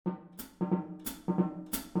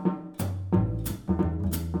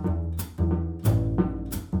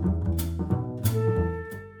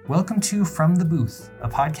Welcome to From the Booth, a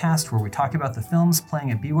podcast where we talk about the films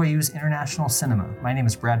playing at BYU's International Cinema. My name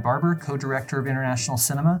is Brad Barber, co-director of International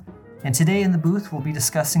Cinema, and today in the booth we'll be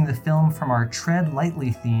discussing the film from our Tread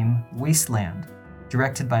Lightly theme, Wasteland,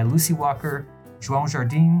 directed by Lucy Walker, João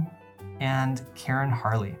Jardim, and Karen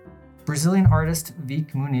Harley. Brazilian artist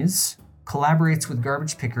Vic Muniz collaborates with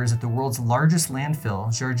garbage pickers at the world's largest landfill,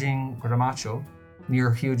 Jardim Gramacho, near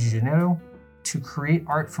Rio de Janeiro, to create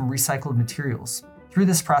art from recycled materials. Through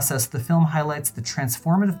this process, the film highlights the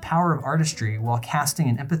transformative power of artistry while casting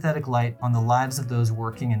an empathetic light on the lives of those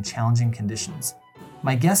working in challenging conditions.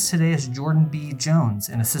 My guest today is Jordan B. Jones,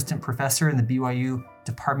 an assistant professor in the BYU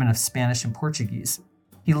Department of Spanish and Portuguese.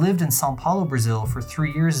 He lived in São Paulo, Brazil for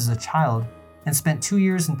 3 years as a child and spent 2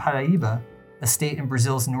 years in Paraíba, a state in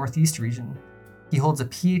Brazil's northeast region. He holds a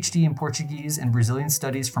PhD in Portuguese and Brazilian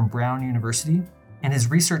studies from Brown University, and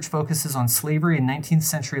his research focuses on slavery in 19th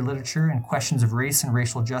century literature and questions of race and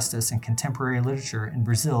racial justice in contemporary literature in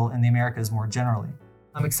Brazil and the Americas more generally.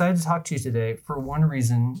 I'm excited to talk to you today for one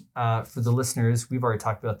reason. For the listeners, we've already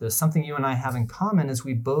talked about this. Something you and I have in common is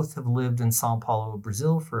we both have lived in São Paulo,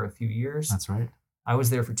 Brazil for a few years. That's right. I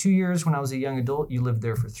was there for 2 years when I was a young adult. You lived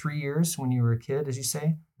there for 3 years when you were a kid, as you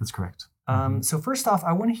say. That's correct. So first off,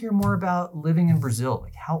 I want to hear more about living in Brazil.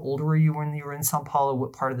 Like, how old were you when you were in São Paulo?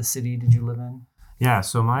 What part of the city did you live in? Yeah,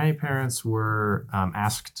 so my parents were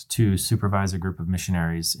asked to supervise a group of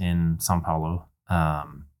missionaries in São Paulo.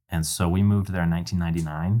 And so we moved there in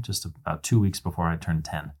 1999, just about 2 weeks before I turned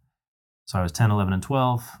 10. So I was 10, 11, and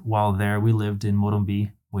 12. While there, we lived in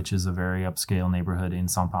Morumbi, which is a very upscale neighborhood in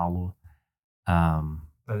São Paulo. By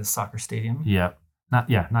the soccer stadium? Yeah,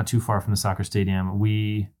 not too far from the soccer stadium.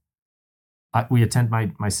 We attend,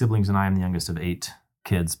 my siblings and I, I'm the youngest of 8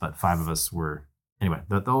 kids, but 5 of us were... Anyway,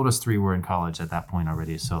 the oldest 3 were in college at that point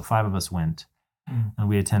already. So 5 of us went, and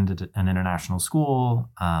we attended an international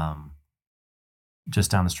school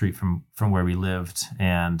just down the street from where we lived.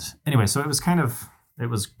 And anyway, so it was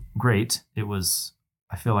great. It was,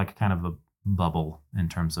 I feel like, kind of a bubble in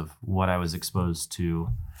terms of what I was exposed to.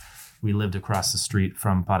 We lived across the street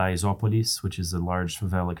from Paraisópolis, which is a large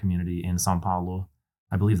favela community in São Paulo.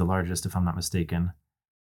 I believe the largest, if I'm not mistaken.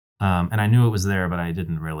 And I knew it was there, but I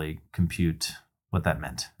didn't really compute what that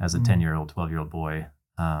meant as a 10-year-old, 12-year-old boy.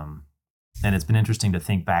 And it's been interesting to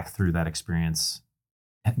think back through that experience,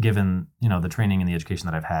 given, the training and the education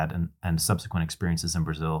that I've had and subsequent experiences in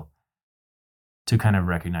Brazil, to kind of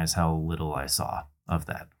recognize how little I saw of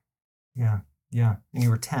that. Yeah. And you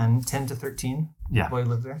were 10 to 13? Yeah. While you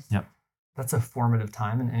lived there? Yep. That's a formative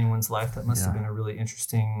time in anyone's life. That must have been a really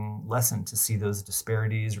interesting lesson to see those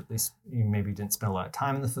disparities, or at least you maybe didn't spend a lot of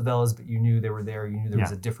time in the favelas, but you knew they were there. You knew there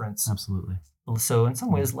was a difference. Absolutely. So in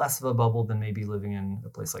some ways, less of a bubble than maybe living in a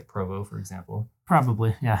place like Provo, for example.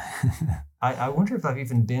 Probably, yeah. I wonder if I've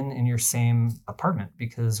even been in your same apartment,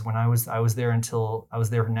 because when I was there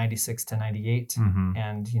from 96 to 98.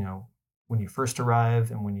 And, when you first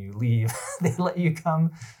arrive and when you leave, they let you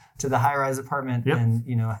come to the high-rise apartment and,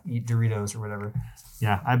 eat Doritos or whatever.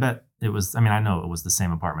 Yeah, I bet it was, I know it was the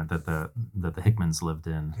same apartment that the Hickmans lived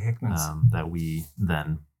in. The Hickmans. That we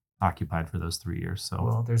then occupied for those 3 years. So,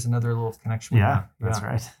 well, there's another little connection. Yeah, that's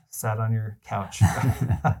right. Sat on your couch.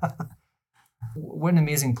 What an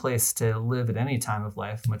amazing place to live at any time of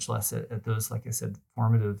life, much less at those, like I said,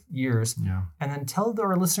 formative years. Yeah. And then tell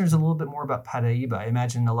our listeners a little bit more about Paraíba. I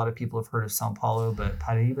imagine a lot of people have heard of São Paulo, but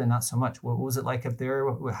Paraíba, not so much. What was it like up there?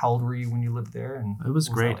 How old were you when you lived there? And it was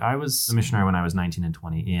great. I was a missionary when I was 19 and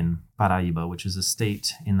 20 in Paraíba, which is a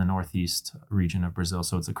state in the northeast region of Brazil.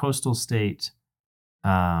 So it's a coastal state.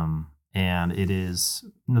 And it is,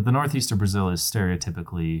 the northeast of Brazil is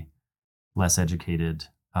stereotypically less educated,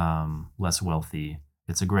 less wealthy.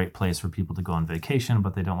 It's a great place for people to go on vacation,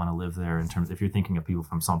 but they don't want to live there. If you're thinking of people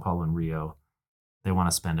from São Paulo and Rio, they want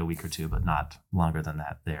to spend a week or two, but not longer than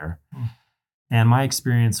that there. And my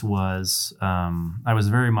experience was, I was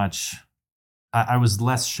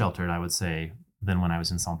less sheltered, I would say, than when I was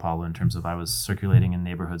in São Paulo, in terms of I was circulating in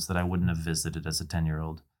neighborhoods that I wouldn't have visited as a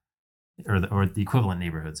 10-year-old. Or the equivalent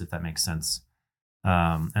neighborhoods, if that makes sense.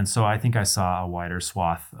 And so I think I saw a wider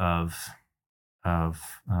swath of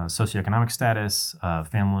socioeconomic status,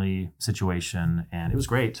 family situation, and it was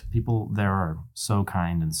great. People there are so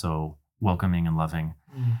kind and so welcoming and loving.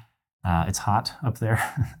 It's hot up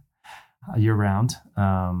there year round.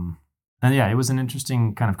 And yeah, it was an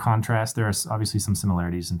interesting kind of contrast. There are obviously some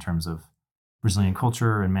similarities in terms of Brazilian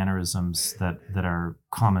culture and mannerisms that are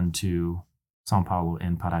common to São Paulo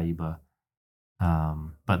and Paraíba.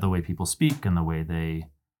 But the way people speak and the way they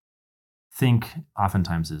think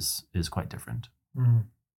oftentimes is quite different.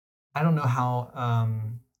 I don't know how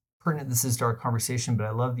pertinent this is to our conversation, but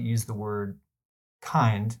I love that you use the word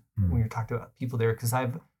kind when you're talking about people there, because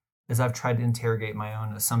as I've tried to interrogate my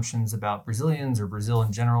own assumptions about Brazilians or Brazil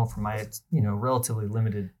in general from my relatively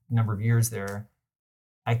limited number of years there,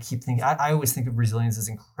 I keep thinking I always think of Brazilians as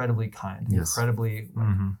incredibly kind, incredibly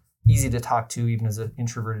easy to talk to, even as an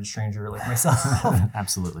introverted stranger like myself.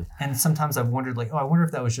 Absolutely. And sometimes I've wondered, like, I wonder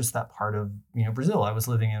if that was just that part of Brazil I was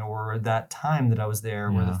living in, or that time that I was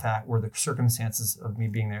there, or the circumstances of me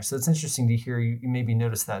being there. So it's interesting to hear you maybe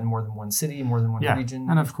notice that in more than one city, more than one region.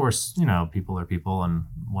 And of course, people are people, and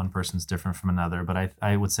one person's different from another. But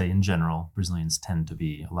I would say in general, Brazilians tend to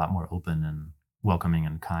be a lot more open and welcoming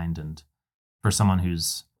and kind. And for someone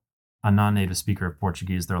who's a non-native speaker of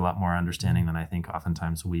Portuguese, they're a lot more understanding than I think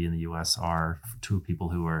oftentimes we in the U.S. are to people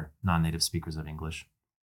who are non-native speakers of English.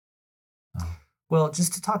 Well,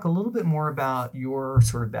 just to talk a little bit more about your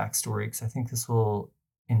sort of backstory, because I think this will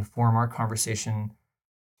inform our conversation.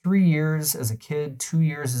 3 years as a kid, 2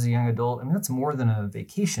 years as a young adult. I mean, that's more than a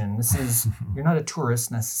vacation. This is, you're not a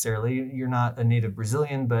tourist necessarily. You're not a native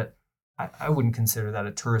Brazilian, but I wouldn't consider that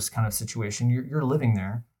a tourist kind of situation. You're living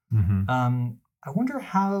there. I wonder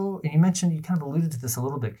how, and you kind of alluded to this a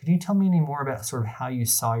little bit. Could you tell me any more about sort of how you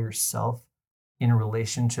saw yourself in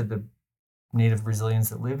relation to the native Brazilians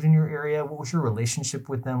that lived in your area? What was your relationship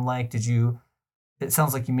with them like? It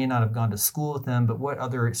sounds like you may not have gone to school with them, but what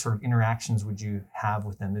other sort of interactions would you have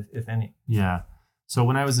with them, if any? Yeah. So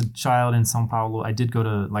when I was a child in São Paulo, I did go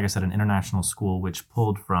to, like I said, an international school, which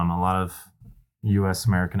pulled from a lot of U.S.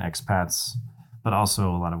 American expats, but also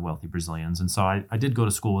a lot of wealthy Brazilians. And so I did go to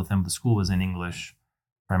school with them. The school was in English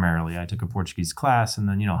primarily. I took a Portuguese class, and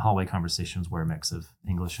then, hallway conversations were a mix of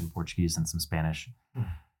English and Portuguese and some Spanish.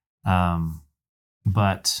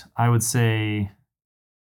 But I would say,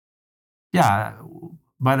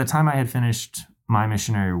 by the time I had finished my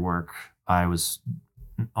missionary work, I was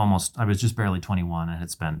just barely 21 and had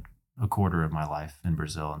spent a quarter of my life in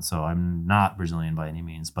Brazil. And so I'm not Brazilian by any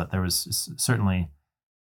means, but there was certainly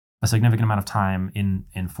a significant amount of time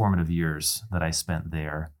in formative years that I spent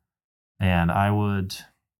there. And I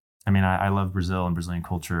love Brazil and Brazilian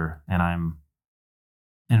culture, and I'm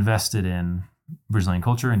invested in Brazilian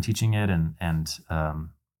culture and teaching it and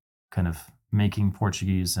kind of making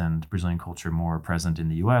Portuguese and Brazilian culture more present in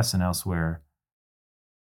the U.S. and elsewhere.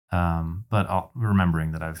 But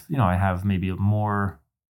remembering that I have maybe more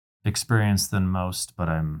experience than most, but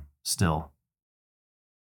I'm still,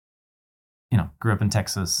 grew up in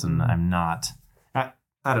Texas, and I'm not, I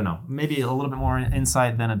don't know, maybe a little bit more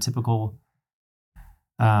insight than a typical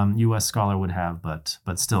U.S. scholar would have, but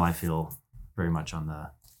still I feel very much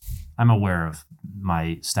I'm aware of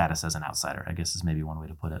my status as an outsider, I guess is maybe one way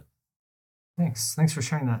to put it. Thanks for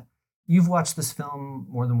sharing that. You've watched this film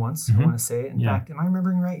more than once, I want to say. In fact, am I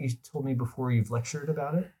remembering right? You told me before you've lectured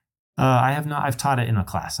about it? I have not. I've taught it in a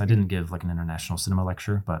class. I didn't give like an international cinema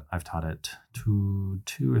lecture, but I've taught it two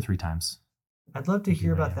or three times. I'd love to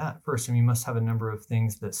hear about that first. I mean, you must have a number of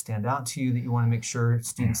things that stand out to you that you want to make sure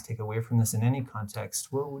students take away from this in any context.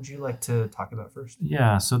 What would you like to talk about first?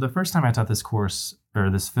 Yeah, so the first time I taught this course, or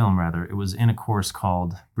this film rather, it was in a course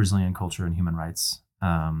called Brazilian Culture and Human Rights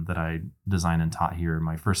that I designed and taught here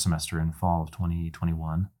my first semester in fall of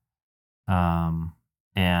 2021.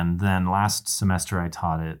 And then last semester I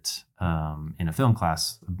taught it in a film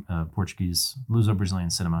class, Portuguese, Luso-Brazilian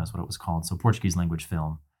cinema is what it was called, so Portuguese language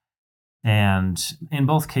film. And in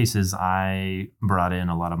both cases, I brought in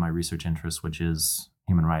a lot of my research interests, which is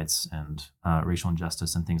human rights and racial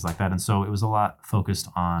injustice and things like that. And so it was a lot focused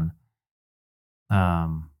on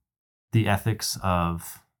the ethics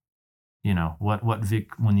of, what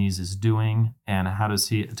Vic Muniz is doing, and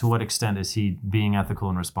to what extent is he being ethical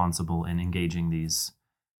and responsible in engaging these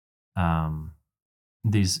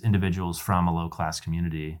individuals from a low-class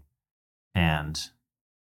community, and,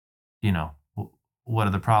 what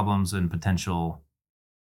are the problems and potential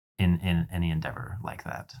in any endeavor like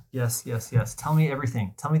that? Yes. Tell me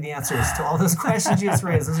everything. Tell me the answers to all those questions you just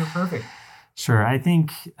raised. Those are perfect. Sure. I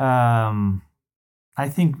think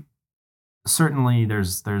certainly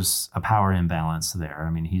there's a power imbalance there.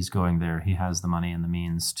 I mean, he's going there. He has the money and the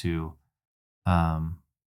means to buy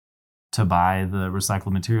the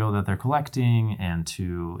recycled material that they're collecting, and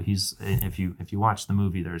if you watch the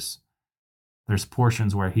movie, there's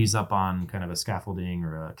portions where he's up on kind of a scaffolding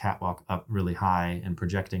or a catwalk up really high and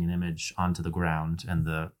projecting an image onto the ground, and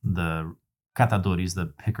the catadores, the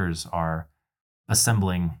pickers, are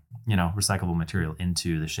assembling, recyclable material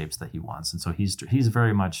into the shapes that he wants. And so he's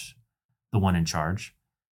very much the one in charge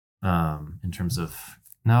in terms of,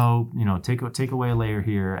 no, take away a layer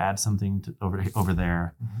here, add something over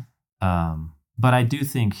there. Mm-hmm. But I do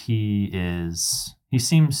think he he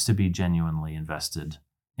seems to be genuinely invested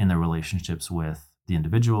in the relationships with the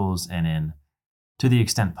individuals and in, to the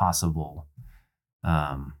extent possible,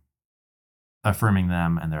 affirming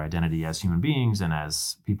them and their identity as human beings and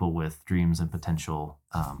as people with dreams and potential,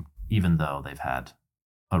 even though they've had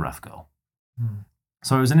a rough go.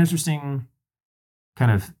 So it was an interesting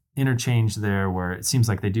kind of interchange there where it seems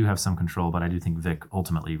like they do have some control, but I do think Vic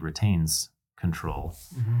ultimately retains control.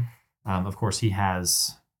 Of course, he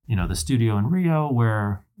has, the studio in Rio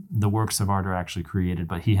where the works of art are actually created,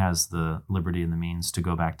 but he has the liberty and the means to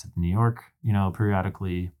go back to New York,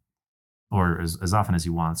 periodically, or as often as he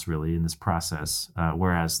wants, really, in this process.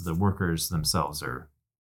 Whereas the workers themselves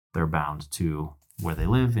they're bound to where they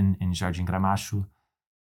live in Jardim Gramacho.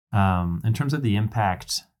 In terms of the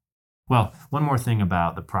impact, well, one more thing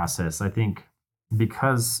about the process, I think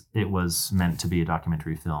because it was meant to be a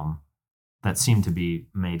documentary film that seemed to be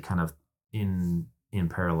made kind of in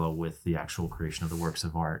parallel with the actual creation of the works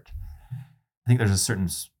of art, I think there's a certain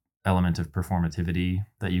element of performativity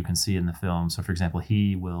that you can see in the film. So, for example,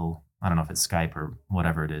 he will, I don't know if it's Skype or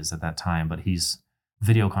whatever it is at that time, but he's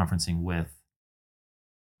video conferencing with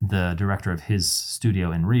the director of his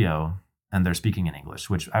studio in Rio, and they're speaking in English,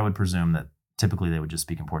 which I would presume that typically they would just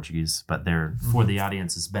speak in Portuguese, but they're for the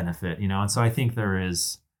audience's benefit, And so I think there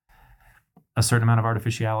is a certain amount of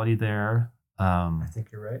artificiality there. I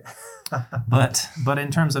think you're right. but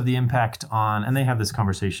in terms of the impact on, and they have this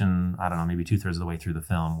conversation, I don't know, maybe 2/3 of the way through the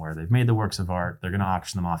film where they've made the works of art, they're going to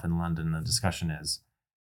auction them off in London. The discussion is,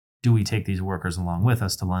 do we take these workers along with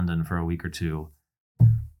us to London for a week or two,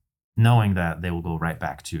 knowing that they will go right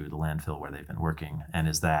back to the landfill where they've been working? And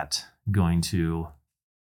is that going to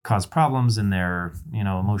cause problems in their,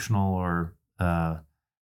 emotional or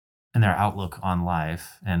in their outlook on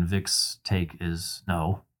life? And Vic's take is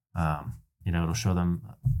no. It'll show them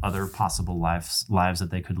other possible lives that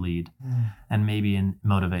they could lead, and maybe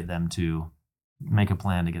motivate them to make a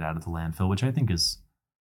plan to get out of the landfill, which I think is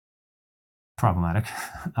problematic.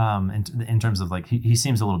 In terms of like, he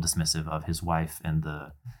seems a little dismissive of his wife and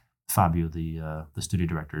the Fabio, the studio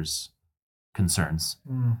director's concerns.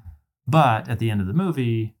 But at the end of the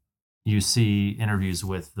movie, you see interviews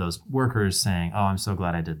with those workers saying, "Oh, I'm so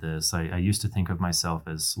glad I did this. I used to think of myself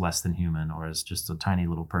as less than human or as just a tiny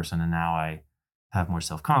little person, and now I have more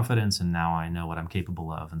self-confidence, and now I know what I'm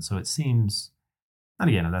capable of." And so it seems, and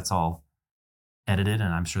again, that's all edited,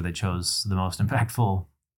 and I'm sure they chose the most impactful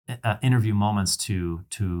interview moments to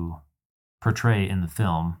portray in the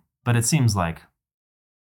film. But it seems like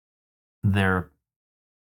their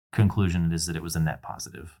conclusion is that it was a net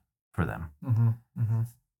positive for them.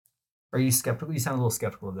 Are you skeptical? You sound a little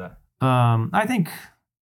skeptical of that. I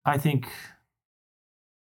think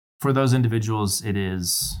for those individuals,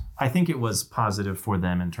 I think it was positive for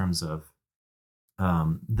them in terms of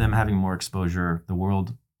them having more exposure, the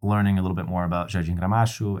world learning a little bit more about Jardim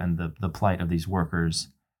Gramacho and the plight of these workers.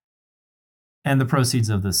 And the proceeds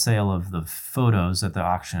of the sale of the photos at the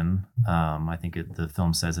auction, I think the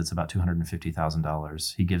film says it's about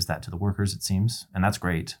 $250,000. He gives that to the workers, it seems, and that's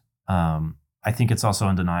great. I think it's also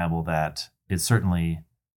undeniable that it certainly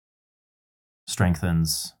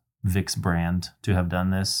strengthens Vic's brand to have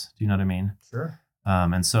done this. Do you know what I mean? Sure.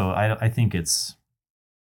 And so I think it's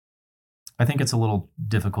a little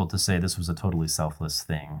difficult to say this was a totally selfless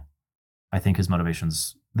thing. I think his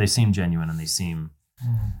motivations, they seem genuine and they seem,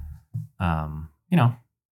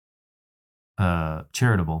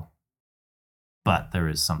 charitable, but there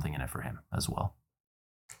is something in it for him as well.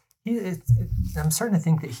 I'm starting to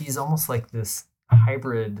think that he's almost like this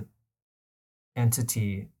hybrid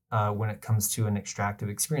entity when it comes to an extractive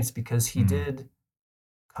experience, because he did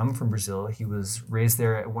come from Brazil. He was raised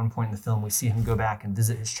there at one point in the film. We see him go back and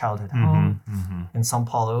visit his childhood home in São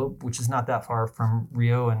Paulo, which is not that far from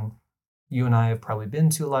Rio. And you and I have probably been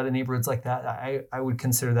to a lot of neighborhoods like that. I would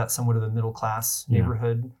consider that somewhat of a middle-class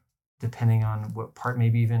neighborhood, depending on what part,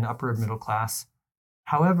 maybe even upper middle class.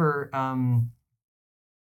 However,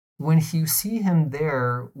 when you see him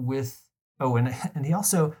there with, and he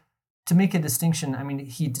also, to make a distinction, I mean,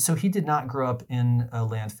 he did not grow up in a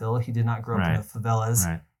landfill. He did not grow up in the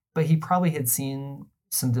favelas, but he probably had seen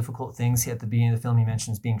some difficult things. At the beginning of the film, he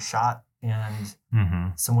mentions being shot and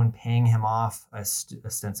someone paying him off,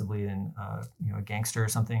 ostensibly a gangster or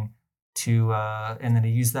something, and then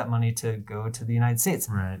he used that money to go to the United States.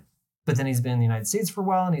 Right. But then he's been in the United States for a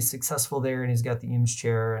while and he's successful there and he's got the Eames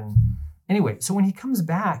chair. And anyway, so when he comes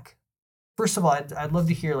back, first of all, I'd love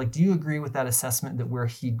to hear, like, do you agree with that assessment that where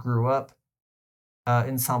he grew up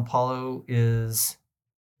in Sao Paulo is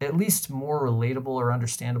at least more relatable or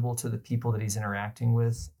understandable to the people that he's interacting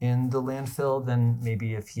with in the landfill than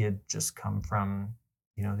maybe if he had just come from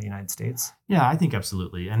the United States? Yeah, I think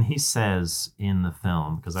absolutely. And he says in the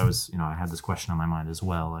film, because I had this question on my mind as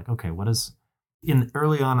well, like, okay,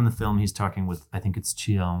 early on in the film, he's talking with, I think it's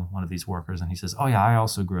Chion, one of these workers, and he says, oh yeah, I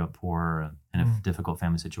also grew up poor in a difficult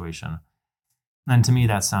family situation. And to me,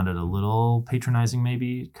 that sounded a little patronizing,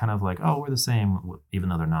 maybe kind of like, oh, we're the same, even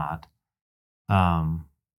though they're not.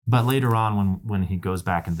 But later on, when he goes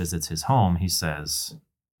back and visits his home, he says,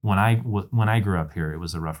 when I grew up here, it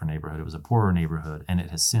was a rougher neighborhood. It was a poorer neighborhood, and it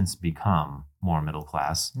has since become more middle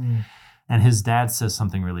class. And his dad says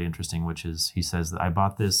something really interesting, which is he says that I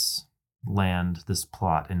bought this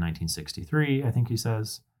plot in 1963, I think he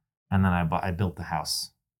says, and then I built the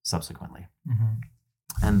house subsequently.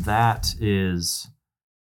 And that is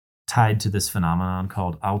tied to this phenomenon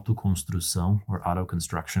called autoconstrução, or auto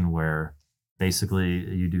construction, where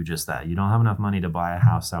basically you do just that. You don't have enough money to buy a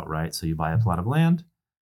house outright, so you buy a plot of land,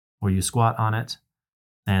 or you squat on it,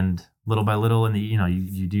 and little by little,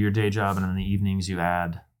 you do your day job, and in the evenings you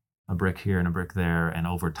add a brick here and a brick there, and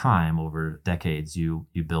over time, over decades, you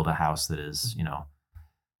build a house that is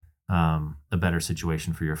a better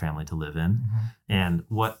situation for your family to live in. And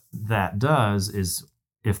what that does is,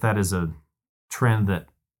 if that is a trend that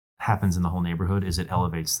happens in the whole neighborhood, is it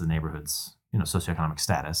elevates the neighborhood's socioeconomic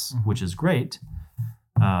status, which is great.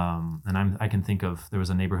 And I can think of, there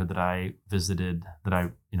was a neighborhood that I visited that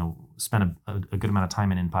I spent a good amount of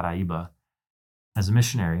time in Paraíba as a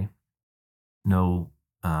missionary.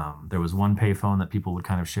 There was one payphone that people would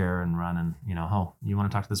kind of share and run, and oh, you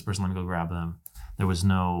want to talk to this person, let me go grab them. There was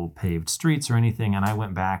no paved streets or anything, and I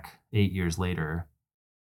went back 8 years later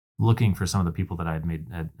looking for some of the people that I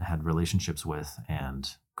had relationships with and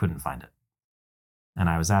couldn't find it. And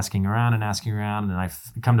I was asking around, and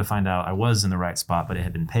I've come to find out I was in the right spot, but it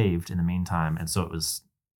had been paved in the meantime, and so it was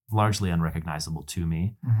largely unrecognizable to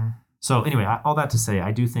me. So anyway, all that to say,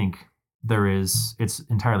 I do think it's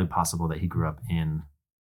entirely possible that he grew up in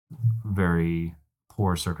very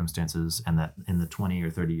poor circumstances, and that in the 20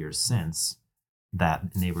 or 30 years since,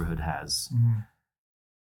 that neighborhood has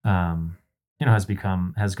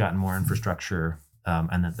has gotten more infrastructure,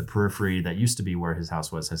 and that the periphery that used to be where his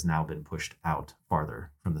house was has now been pushed out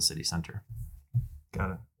farther from the city center.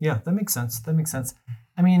 Got it. Yeah, that makes sense.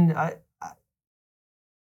 I mean, I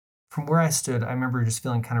from where I stood, I remember just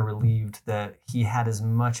feeling kind of relieved that he had as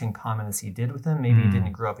much in common as he did with them. Maybe he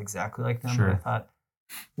didn't grow up exactly like them, but I thought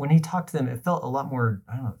when he talked to them, it felt a lot more,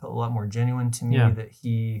 genuine to me, that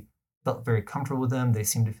he felt very comfortable with them. They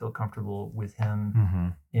seemed to feel comfortable with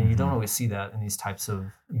him. And you don't always see that in these types of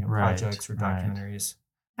projects or documentaries.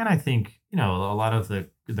 And I think, a lot of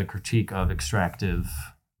the critique of extractive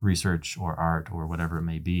research or art or whatever it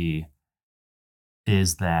may be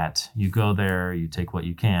is that you go there, you take what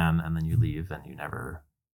you can, and then you leave, and you never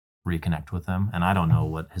reconnect with them. And I don't know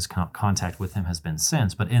what his contact with him has been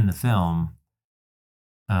since, but in the film,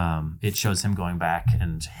 it shows him going back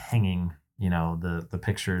and hanging, the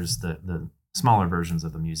pictures, the smaller versions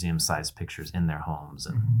of the museum-sized pictures in their homes,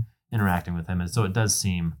 and interacting with him. And so it does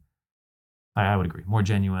seem, I would agree, more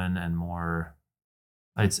genuine and more,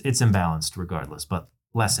 it's imbalanced regardless, but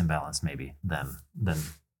less imbalanced maybe than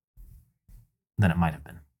it might have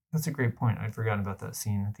been. That's a great point. I'd forgotten about that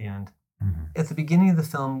scene at the end. At the beginning of the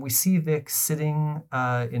film, we see Vic sitting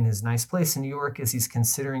in his nice place in New York as he's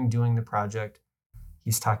considering doing the project.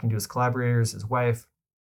 He's talking to his collaborators, his wife,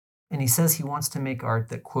 and he says he wants to make art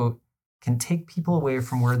that, quote, can take people away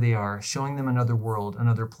from where they are, showing them another world,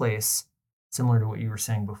 another place, similar to what you were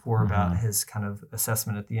saying before about his kind of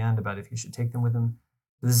assessment at the end about if he should take them with him.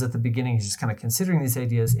 This is at the beginning. He's just kind of considering these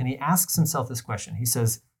ideas, and he asks himself this question. He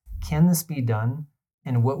says, can this be done?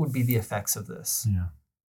 And what would be the effects of this? Yeah.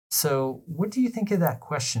 So what do you think of that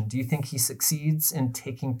question? Do you think he succeeds in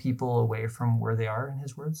taking people away from where they are, in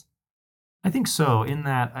his words? I think so. In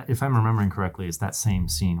that, if I'm remembering correctly, it's that same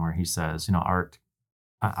scene where he says, art,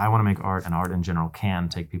 I want to make art, and art in general can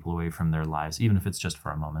take people away from their lives, even if it's just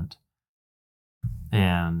for a moment.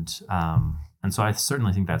 And so I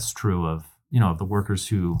certainly think that's true of the workers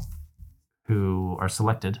who are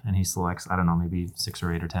selected, and he selects, I don't know, maybe 6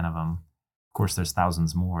 or 8 or 10 of them. Of course, there's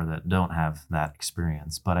thousands more that don't have that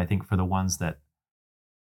experience. But I think for the ones that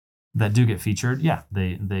do get featured,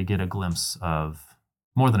 they get a glimpse of,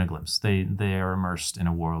 more than a glimpse. They are immersed in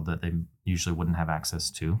a world that they usually wouldn't have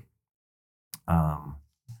access to.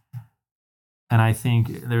 And I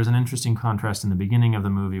think there's an interesting contrast in the beginning of the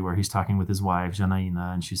movie where he's talking with his wife,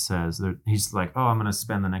 Janaína, and she says, he's like, oh, I'm going to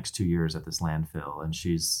spend the next 2 years at this landfill. And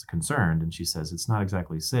she's concerned, and she says, it's not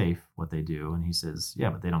exactly safe what they do. And he says, yeah,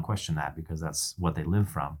 but they don't question that because that's what they live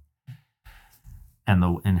from.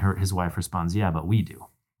 And his wife responds, yeah, but we do.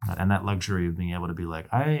 And that luxury of being able to be like,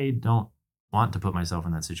 I don't want to put myself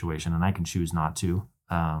in that situation, and I can choose not to.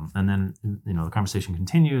 And then, the conversation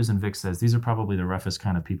continues, and Vic says, these are probably the roughest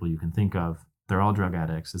kind of people you can think of. They're all drug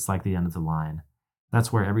addicts. It's like the end of the line.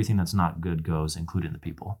 That's where everything that's not good goes, including the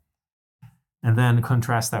people. And then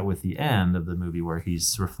contrast that with the end of the movie where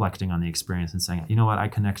he's reflecting on the experience and saying, you know what, I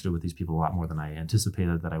connected with these people a lot more than I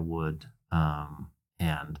anticipated that I would,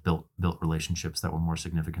 and built relationships that were more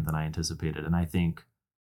significant than I anticipated. And I think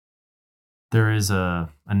there is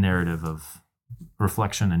a narrative of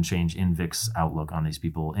reflection and change in Vic's outlook on these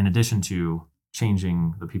people, in addition to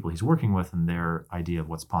changing the people he's working with and their idea of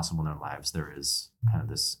what's possible in their lives. There is kind of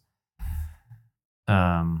this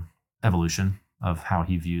evolution of how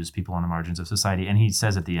he views people on the margins of society. And he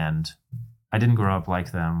says at the end, I didn't grow up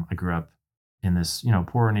like them. I grew up in this,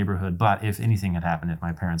 poorer neighborhood. But if anything had happened, if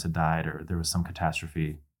my parents had died or there was some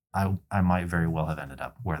catastrophe, I might very well have ended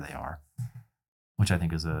up where they are, which I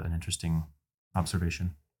think is an interesting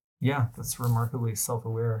observation. Yeah, that's remarkably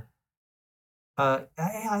self-aware. I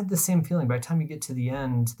had the same feeling. By the time you get to the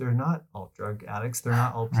end, they're not all drug addicts. They're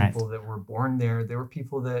not all people that were born there. They were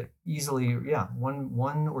people that easily,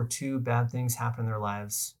 one or two bad things happen in their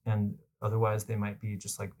lives, and otherwise they might be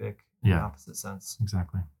just like Vic in the opposite sense.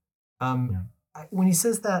 Exactly. When he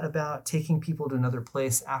says that about taking people to another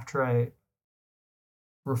place, after I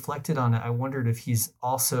reflected on it, I wondered if he's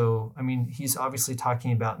also, he's obviously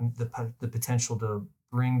talking about the potential to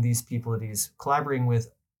bring these people that he's collaborating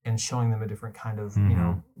with and showing them a different kind of,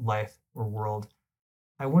 life or world.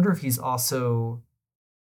 I wonder if he's also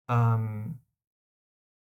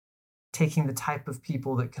taking the type of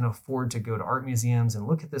people that can afford to go to art museums and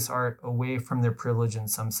look at this art away from their privilege in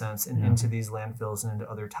some sense and into these landfills and into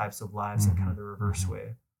other types of lives in kind of the reverse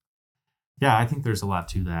way. Yeah, I think there's a lot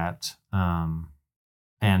to that.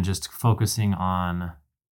 And just focusing on,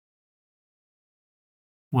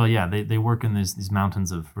 they work in these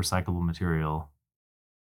mountains of recyclable material.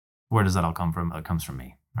 Where does that all come from? It comes from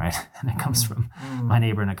me, right? And it comes from my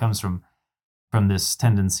neighbor, and it comes from this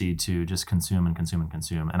tendency to just consume and consume and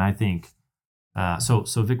consume. And I think, so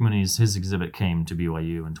Vic Muniz, his exhibit came to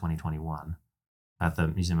BYU in 2021 at the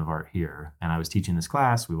Museum of Art here. And I was teaching this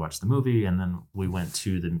class, we watched the movie, and then we went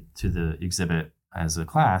to the exhibit as a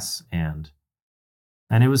class, and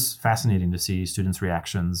it was fascinating to see students'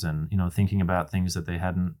 reactions and, thinking about things that they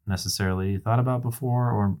hadn't necessarily thought about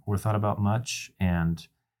before or thought about much. And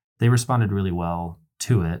they responded really well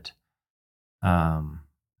to it. And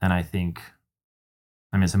I think,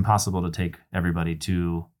 it's impossible to take everybody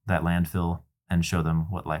to that landfill and show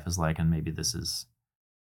them what life is like. And maybe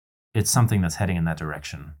it's something that's heading in that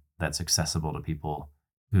direction that's accessible to people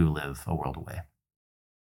who live a world away.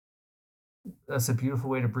 That's a beautiful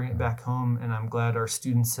way to bring it back home. And I'm glad our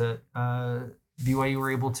students at BYU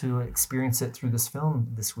were able to experience it through this film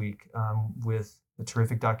this week with the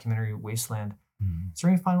terrific documentary Wasteland. Is there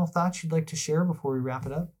any final thoughts you'd like to share before we wrap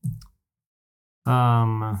it up?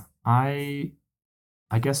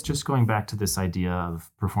 I guess just going back to this idea of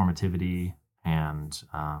performativity and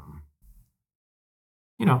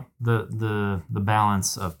the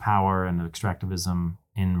balance of power and extractivism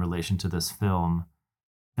in relation to this film.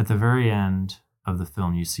 At the very end of the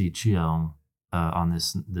film, you see Chiong on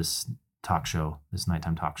this talk show, this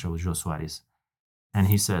nighttime talk show with Joe Suarez. And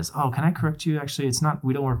he says, "Oh, can I correct you? Actually,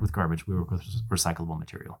 we don't work with garbage. We work with recyclable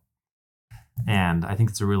material." And I think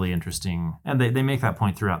it's a really interesting, and they make that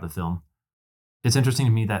point throughout the film. It's interesting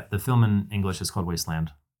to me that the film in English is called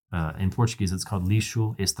Wasteland. In Portuguese, it's called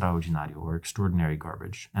Lixo Extraordinário, or extraordinary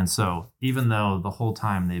garbage. And so even though the whole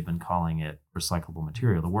time they've been calling it recyclable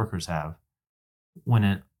material, the workers have,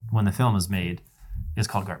 when the film is made, it's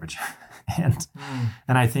called garbage. and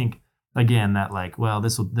I think, again, that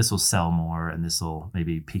this will sell more, and this will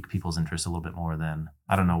maybe pique people's interest a little bit more than,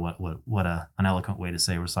 I don't know what an eloquent way to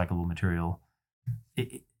say recyclable material,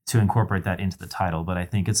 to incorporate that into the title. But I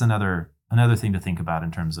think it's another thing to think about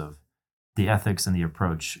in terms of the ethics and the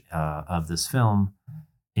approach of this film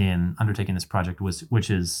in undertaking this project, which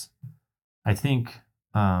is, I think,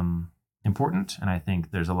 important, and I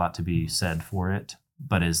think there's a lot to be said for it,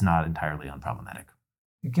 but is not entirely unproblematic.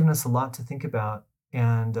 You've given us a lot to think about,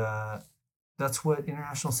 and that's what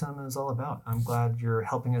international cinema is all about. I'm glad you're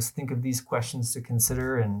helping us think of these questions to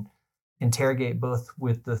consider and interrogate, both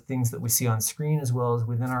with the things that we see on screen as well as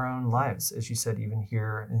within our own lives. As you said, even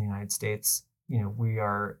here in the United States, we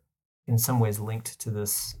are in some ways linked to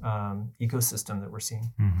this ecosystem that we're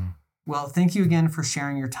seeing. Mm-hmm. Well, thank you again for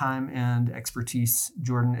sharing your time and expertise,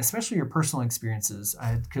 Jordan, especially your personal experiences.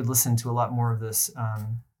 I could listen to a lot more of this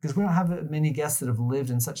because we don't have many guests that have lived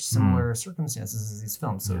in such similar circumstances as these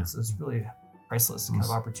films. So it's really priceless kind of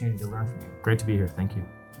opportunity to learn from you. Great to be here. Thank you.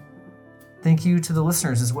 Thank you to the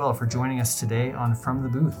listeners as well for joining us today on From the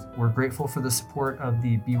Booth. We're grateful for the support of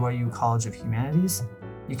the BYU College of Humanities.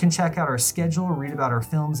 You can check out our schedule, read about our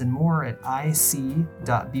films and more at ic.byu.edu.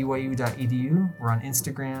 We're on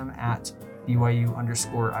Instagram at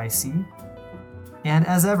BYU_IC. And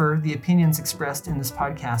as ever, the opinions expressed in this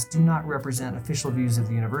podcast do not represent official views of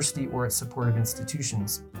the university or its supportive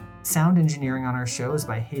institutions. Sound engineering on our show is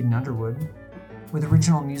by Hayden Underwood, with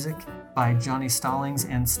original music by Johnny Stallings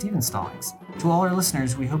and Stephen Stallings. To all our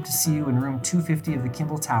listeners, we hope to see you in room 250 of the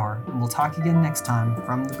Kimball Tower, and we'll talk again next time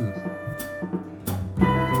from the booth.